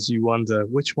go as you wonder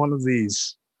which one of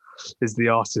these is the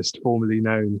artist formerly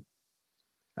known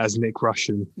as Nick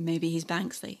Russian. Maybe he's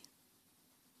Banksy.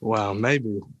 Well,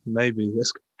 maybe.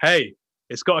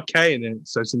 It's got a K in it,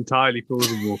 so it's entirely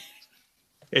plausible.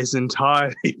 It's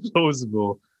entirely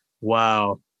plausible.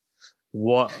 Wow.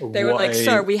 They were like,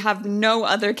 "Sir, we have no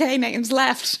other K names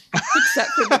left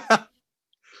except for the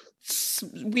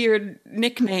weird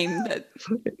nickname that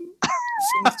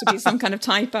seems to be some kind of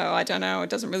typo. I don't know. It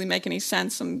doesn't really make any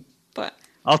sense. But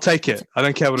I'll take it. I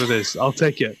don't care what it is. I'll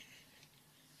take it.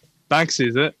 Banksy,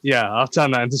 is it? Yeah, I'll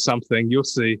turn that into something. You'll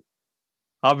see.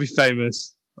 I'll be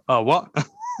famous. Oh, what?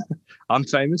 I'm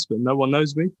famous, but no one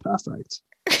knows me? Perfect.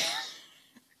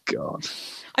 God.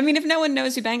 I mean, if no one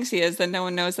knows who Banksy is, then no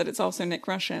one knows that it's also Nick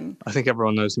Russian. I think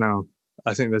everyone knows now.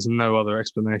 I think there's no other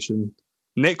explanation.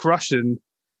 Nick Russian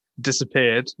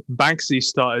disappeared. Banksy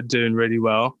started doing really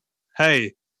well.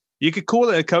 Hey, you could call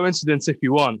it a coincidence if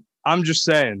you want. I'm just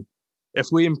saying, if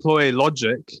we employ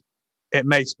logic, it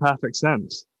makes perfect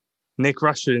sense. Nick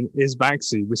Russian is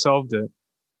Banksy. We solved it.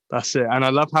 That's it. And I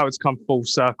love how it's come full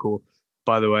circle,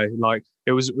 by the way. Like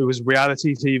it was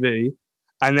reality TV,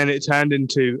 and then it turned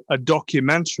into a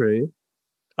documentary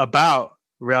about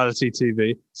reality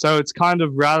TV. So it's kind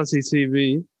of reality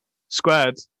TV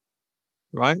squared,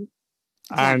 right?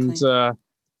 Exactly. And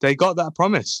they got that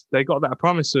promise. They got that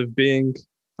promise of being,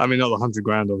 I mean, not the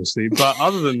 $100,000, obviously, but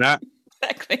other than that,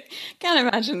 Exactly. Can't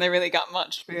imagine they really got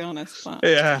much, to be honest. But...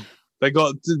 yeah, they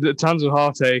got tons of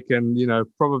heartache and, you know,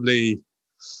 probably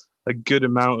a good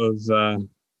amount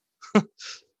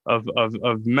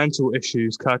of mental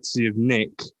issues, courtesy of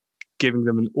Nick, giving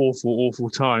them an awful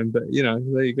time. But you know,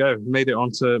 there you go, made it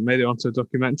onto a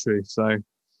documentary. So,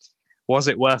 was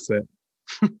it worth it?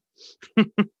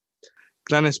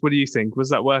 Glenys, what do you think? Was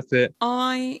that worth it?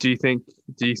 Do you think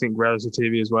reality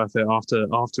TV is worth it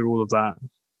after all of that?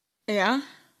 Yeah.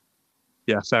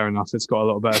 Yeah, fair enough. It's got a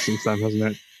lot better since then, hasn't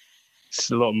it?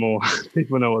 It's a lot more.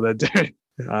 People know what they're doing.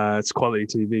 It's quality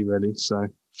TV, really. So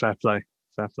fair play.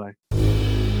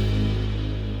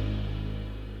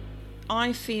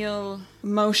 I feel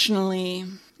emotionally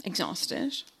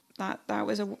exhausted. That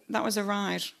was a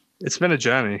ride. It's been a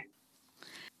journey.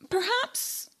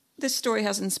 Perhaps this story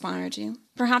has inspired you.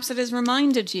 Perhaps it has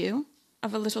reminded you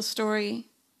of a little story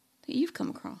that you've come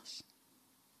across.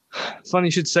 Funny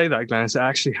you should say that, Glenys. It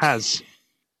actually has.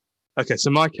 Okay, so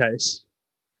my case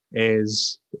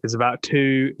is about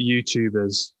two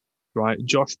YouTubers, right?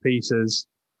 Josh Peters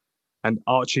and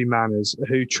Archie Manners,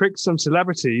 who tricked some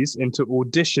celebrities into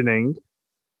auditioning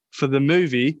for the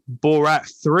movie Borat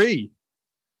 3.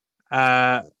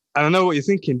 And I know what you're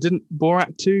thinking. Didn't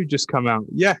Borat 2 just come out?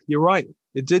 Yeah, you're right.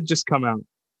 It did just come out.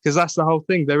 Because that's the whole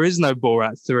thing. There is no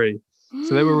Borat 3.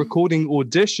 So they were recording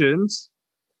auditions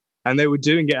and they were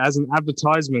doing it as an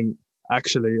advertisement,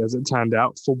 actually, as it turned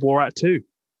out, for Borat 2.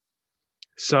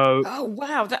 So... Oh,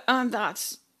 wow.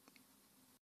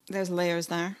 There's layers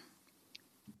there.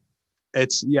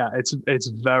 It's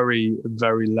very,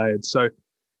 very layered. So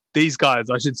these guys,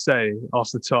 I should say,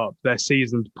 off the top, they're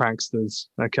seasoned pranksters.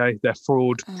 Okay, they're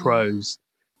fraud pros.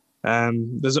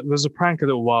 There's a prank a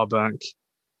little while back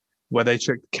where they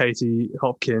tricked Katie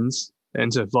Hopkins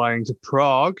into flying to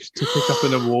Prague to pick up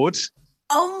an award.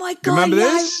 Oh my God! Remember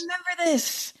this? I remember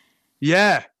this.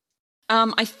 Yeah.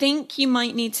 I think you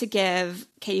might need to give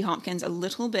Katie Hopkins a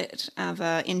little bit of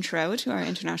an intro to our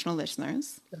international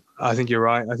listeners. I think you're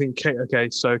right. I think,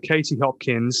 so Katie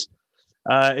Hopkins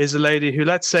is a lady who,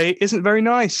 let's say, isn't very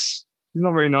nice. She's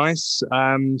not very nice.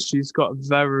 She's got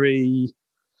very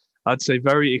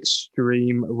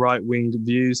extreme right-wing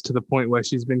views to the point where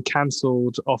she's been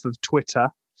cancelled off of Twitter.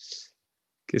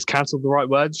 Is cancelled the right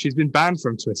word? She's been banned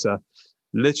from Twitter.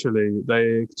 Literally,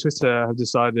 Twitter have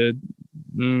decided,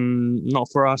 not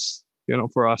for us. You're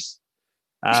not for us.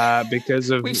 Because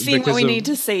of we've seen what we need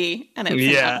to see, and it's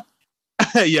yeah,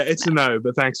 yeah, it's a no.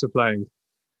 But thanks for playing.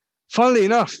 Funnily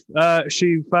enough,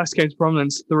 she first came to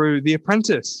prominence through The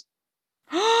Apprentice.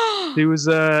 She was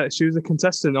a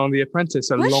contestant on The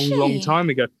Apprentice a long time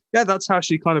ago. Yeah, that's how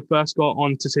she kind of first got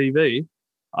onto TV,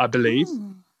 I believe.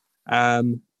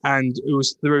 And it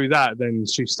was through that then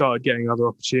she started getting other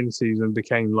opportunities and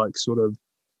became like sort of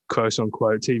quote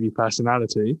unquote TV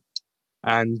personality.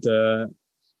 And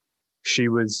she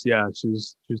was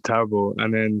terrible.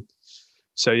 And then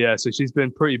so she's been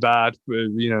pretty bad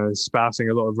with, you know, espousing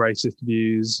a lot of racist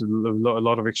views, a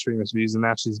lot of extremist views, and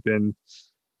now she's been,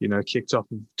 you know, kicked off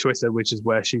of Twitter, which is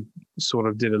where she sort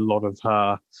of did a lot of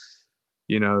her,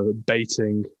 you know,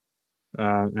 baiting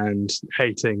and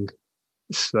hating.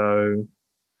 So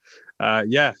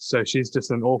so she's just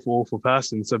an awful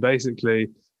person. So basically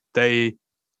they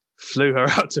flew her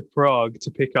out to Prague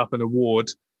to pick up an award,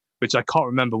 which I can't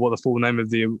remember what the full name of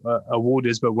the award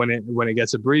is, but when it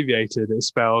gets abbreviated, it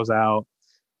spells out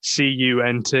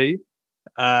CUNT.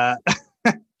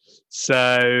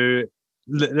 So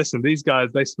listen, these guys,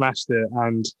 they smashed it.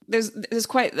 And there's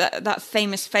quite that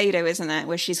famous photo, isn't it,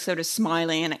 where she's sort of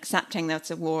smiling and accepting that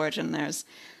award, and there's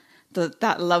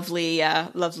that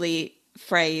lovely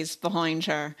phrase behind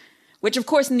her, which of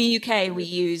course in the UK we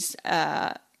use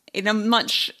in a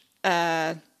much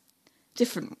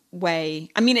different way.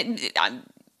 I mean,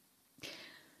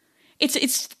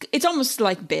 it's almost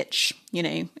like bitch, you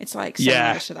know. It's like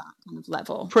similar to that kind of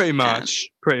level. Pretty much.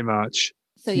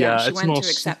 So she went to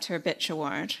accept her bitch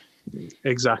award.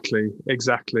 Exactly.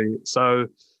 So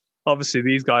obviously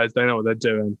these guys, they know what they're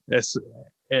doing. It's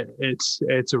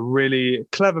a really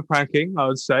clever pranking, I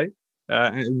would say,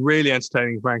 really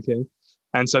entertaining pranking,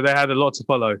 and so they had a lot to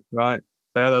follow, right?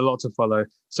 They had a lot to follow.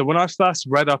 So when I first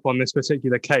read up on this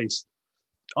particular case,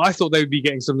 I thought they would be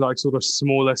getting some like sort of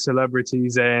smaller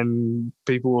celebrities and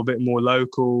people a bit more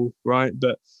local, right?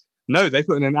 But no, they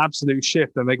put in an absolute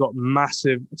shift and they got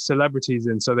massive celebrities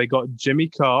in. So they got Jimmy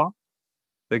Carr,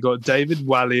 they got David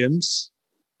Walliams,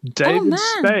 Oh David man.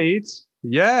 Spade,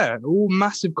 yeah, all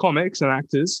massive comics and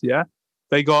actors, yeah.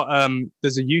 They got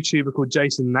there's a YouTuber called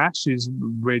Jason Nash who's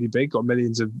really big, got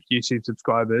millions of YouTube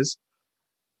subscribers.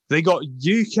 They got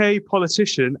UK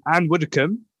politician Anne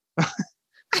Widdecombe,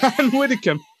 Anne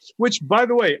Widdecombe, which by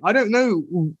the way, I don't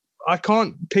know, I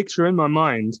can't picture in my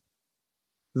mind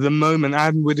the moment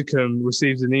Anne Widdecombe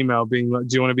receives an email being like,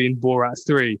 "Do you want to be in Borat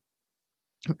 3?"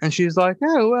 And she's like,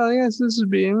 "Oh well, yes, this would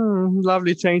be a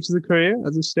lovely change to the career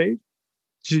at this stage."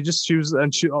 She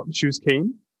was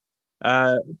keen.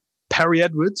 Uh, Perry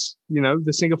Edwards,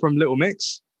 the singer from Little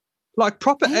Mix, like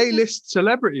proper Yeah. A-list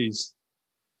celebrities.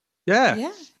 Yeah,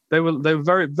 Yeah. they were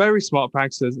very very smart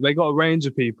pranksters. They got a range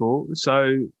of people,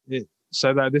 so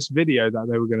that this video that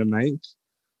they were going to make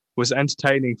was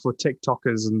entertaining for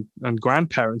TikTokers and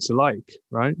grandparents alike.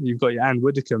 Right? You've got your Anne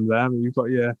Widdecombe there, and you've got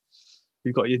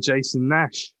your Jason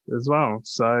Nash as well.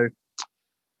 So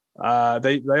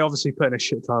they obviously put in a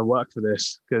shit ton of work for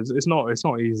this because it's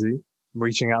not easy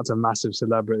reaching out to massive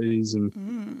celebrities and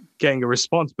Mm. getting a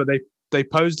response. But they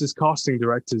posed as casting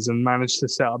directors and managed to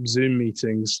set up Zoom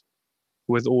meetings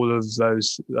with all of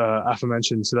those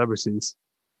aforementioned celebrities,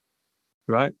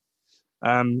 right?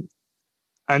 Um,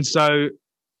 and so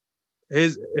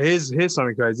here's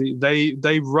something crazy.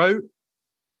 They wrote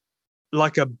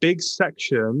like a big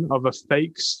section of a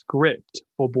fake script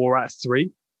for Borat 3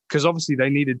 because obviously they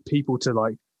needed people to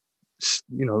like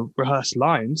rehearse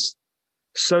lines.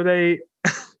 So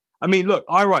I mean, look,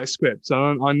 I write scripts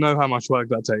and I know how much work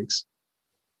that takes.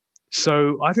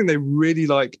 So I think they really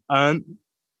like earned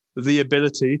the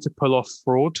ability to pull off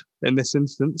fraud in this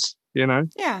instance. Yeah.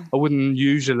 I wouldn't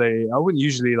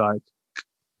usually like,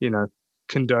 you know,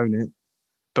 condone it,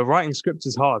 but writing scripts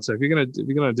is hard. So if you're gonna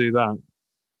do that,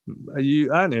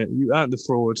 you earn it. You earn the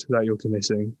fraud that you're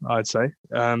committing, I'd say.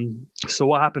 So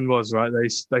what happened was, right,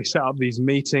 they set up these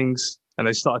meetings and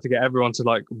they started to get everyone to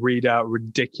like read out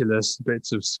ridiculous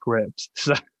bits of script.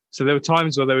 So there were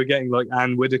times where they were getting like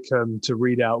Anne Widdecombe to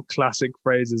read out classic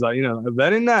phrases like,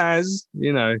 very nice,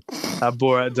 how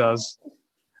Borat does.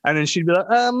 And then she'd be like,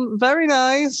 very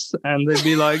nice. And they'd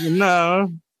be like, no,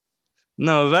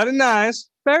 no, very nice,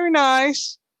 very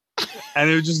nice. And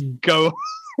it would just go,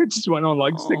 it just went on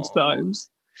like six Oh. times.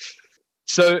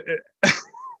 So,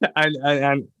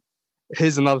 and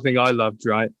here's another thing I loved,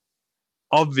 right?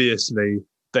 Obviously,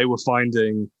 they were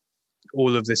finding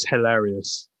all of this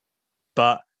hilarious,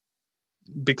 but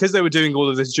because they were doing all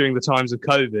of this during the times of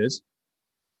COVID,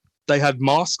 they had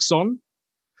masks on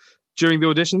during the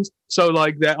auditions. So,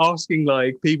 like, they're asking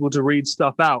like people to read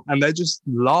stuff out, and they're just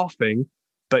laughing,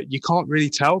 but you can't really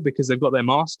tell because they've got their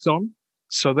masks on.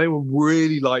 So they were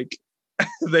really like,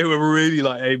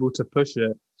 able to push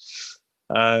it.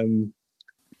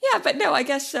 Yeah, but no, I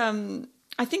guess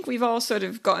I think we've all sort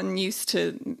of gotten used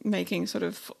to making sort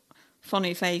of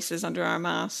funny faces under our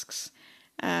masks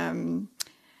um,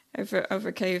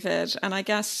 over COVID, and I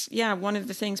guess one of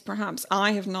the things perhaps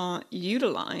I have not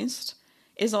utilized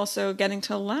is also getting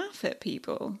to laugh at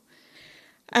people.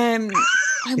 I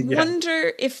Yeah.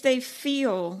 wonder if they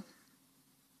feel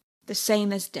the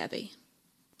same as Debbie.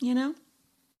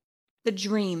 The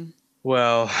dream.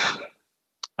 Well,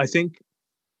 I think,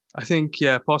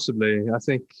 yeah, possibly. I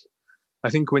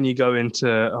think when you go into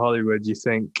Hollywood, you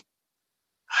think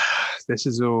this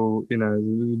is all,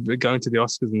 going to the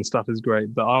Oscars and stuff is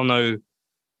great, but I'll know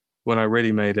when I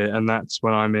really made it, and that's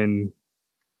when I'm in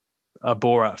a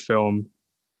Borat film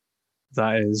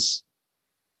that is,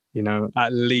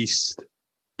 at least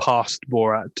past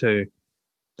Borat 2.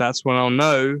 That's when I'll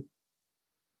know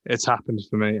it's happened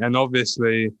for me. And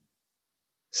obviously,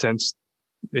 since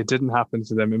it didn't happen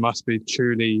for them, it must be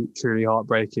truly, truly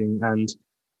heartbreaking. And,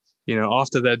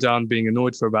 after they're done being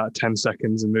annoyed for about 10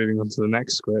 seconds and moving on to the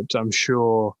next script, I'm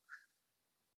sure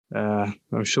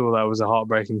that was a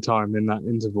heartbreaking time in that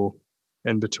interval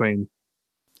in between.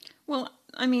 Well,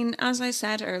 I mean, as I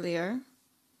said earlier,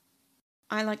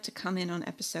 I like to come in on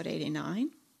episode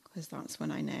 89 because that's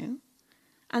when I know.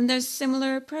 And there's a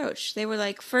similar approach. They were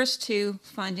like first two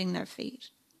finding their feet.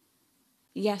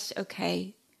 Yes,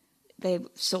 okay, they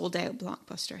sold out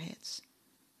blockbuster hits.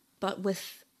 But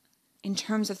in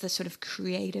terms of the sort of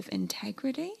creative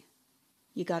integrity,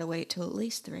 you got to wait till at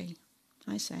least 3,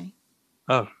 I say.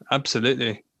 Oh,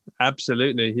 absolutely.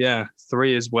 Absolutely. Yeah.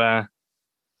 3 is where,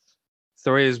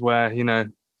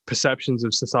 perceptions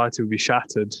of society will be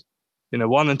shattered.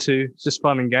 1 and 2, it's just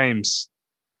fun and games.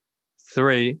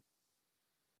 3,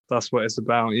 that's what it's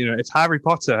about. If Harry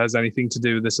Potter has anything to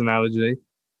do with this analogy,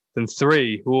 then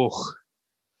 3,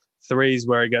 3 is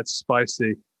where it gets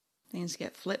spicy. Things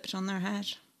get flipped on their head.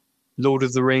 Lord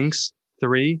of the Rings,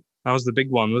 3. That was the big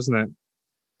one, wasn't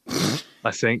it?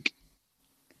 I think.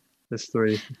 There's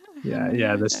 3.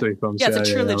 Yeah, there's 3 films. Yeah, it's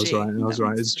a trilogy. I was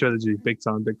right. It's a trilogy. Big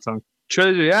time.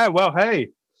 Trilogy, yeah, well, hey.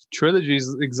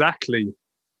 Trilogies, exactly.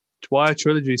 Why are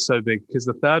trilogies so big? Because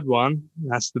the 3rd one,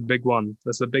 that's the big one.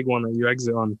 That's the big one that you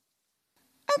exit on.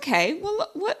 Okay, well,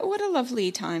 what a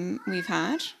lovely time we've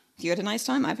had. You had a nice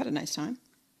time? I've had a nice time.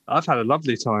 I've had a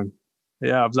lovely time.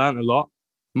 Yeah, I've learned a lot.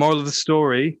 Moral of the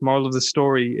story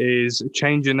is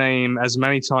change your name as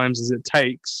many times as it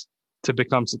takes to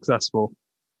become successful.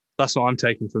 That's what I'm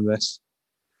taking from this.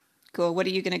 Cool. What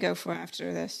are you going to go for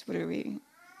after this? What are we...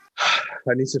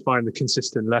 I need to find the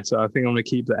consistent letter. I think I'm going to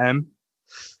keep the M.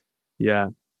 Yeah.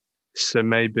 So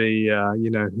maybe,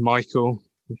 Michael.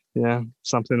 Yeah,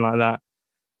 something like that.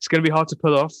 It's going to be hard to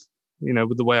pull off,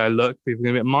 with the way I look. People are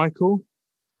going to be like, Michael?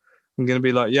 I'm going to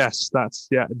be like, yes,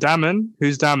 Damon.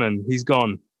 Who's Damon? He's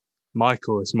gone.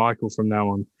 Michael. It's Michael from now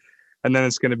on. And then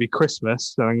it's going to be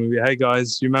Christmas. And I'm going to be, hey,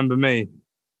 guys, you remember me?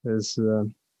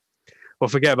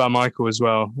 Forget about Michael as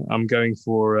well. I'm going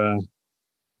for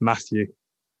Matthew.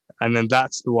 And then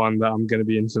that's the one that I'm going to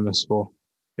be infamous for,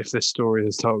 if this story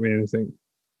has taught me anything.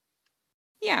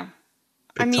 Yeah.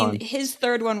 Big time. His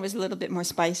 3rd one was a little bit more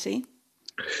spicy.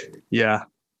 Yeah.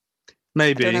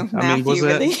 Maybe. Was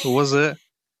it? Was it?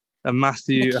 And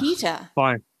Matthew. Nikita.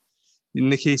 Fine.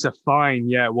 Nikita, fine.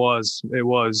 Yeah, it was.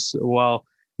 Well,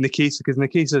 Nikita, because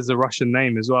Nikita is a Russian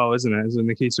name as well, isn't it? It's a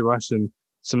Nikita Russian.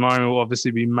 So mine will obviously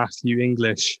be Matthew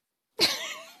English.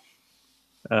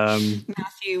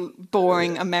 Matthew,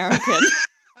 boring American.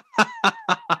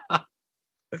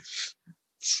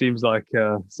 Seems like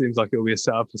it'll be a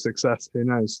setup for success. Who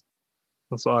knows?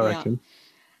 That's what I reckon.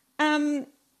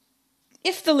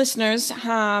 If the listeners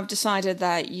have decided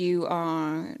that you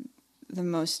are the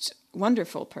most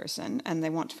wonderful person and they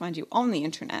want to find you on the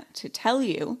internet to tell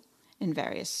you in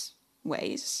various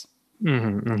ways,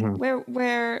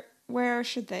 where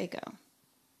should they go?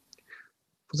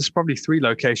 Well, there's probably 3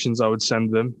 locations I would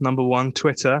send them. Number 1,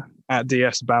 Twitter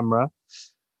 @DSBamra,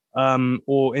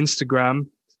 or Instagram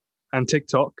and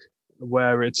TikTok,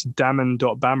 where it's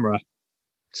damon.bamra.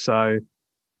 So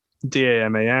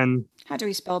DAMAN. How do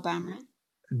we spell Bamra?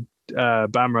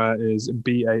 Bamra is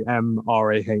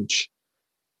BAMRAH.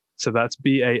 So that's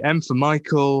BAM for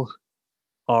Michael,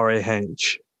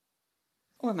 RAH.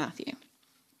 Or Matthew.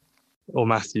 Or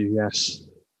Matthew, yes.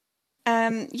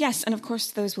 Yes, and of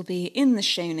course those will be in the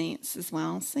show notes as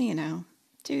well. So,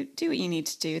 do what you need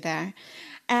to do there.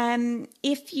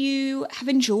 If you have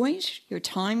enjoyed your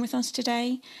time with us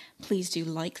today, please do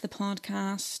like the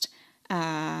podcast.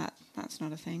 That's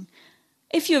not a thing.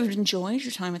 If you have enjoyed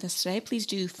your time with us today, please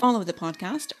do follow the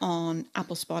podcast on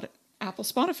Apple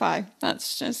Spotify.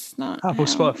 That's just not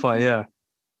Spotify, yeah.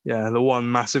 Yeah, the one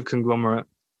massive conglomerate.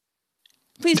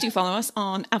 Please do follow us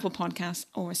on Apple Podcasts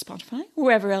or Spotify,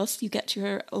 wherever else you get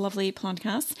your lovely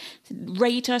podcasts.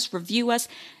 Rate us, review us,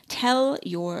 tell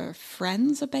your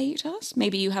friends about us.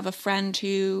 Maybe you have a friend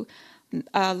who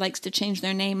likes to change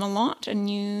their name a lot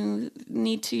and you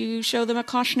need to show them a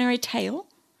cautionary tale.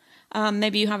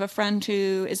 Maybe you have a friend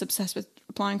who is obsessed with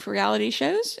applying for reality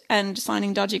shows and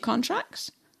signing dodgy contracts.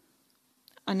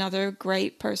 Another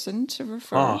great person to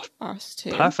refer us to.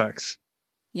 Perfect.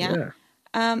 Yeah.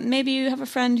 Maybe you have a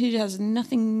friend who has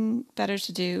nothing better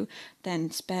to do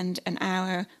than spend an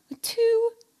hour with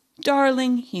 2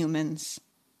 darling humans.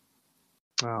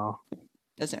 Oh.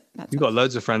 You've got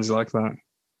loads of friends like that.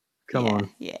 Come on.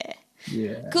 Yeah.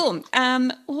 Cool.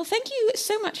 Well, thank you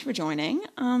so much for joining.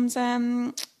 And I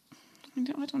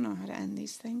don't know how to end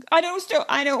these things. I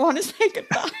don't want to say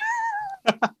goodbye.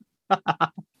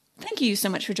 Thank you so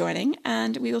much for joining,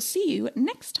 and we will see you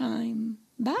next time.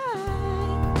 Bye.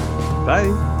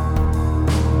 Bye.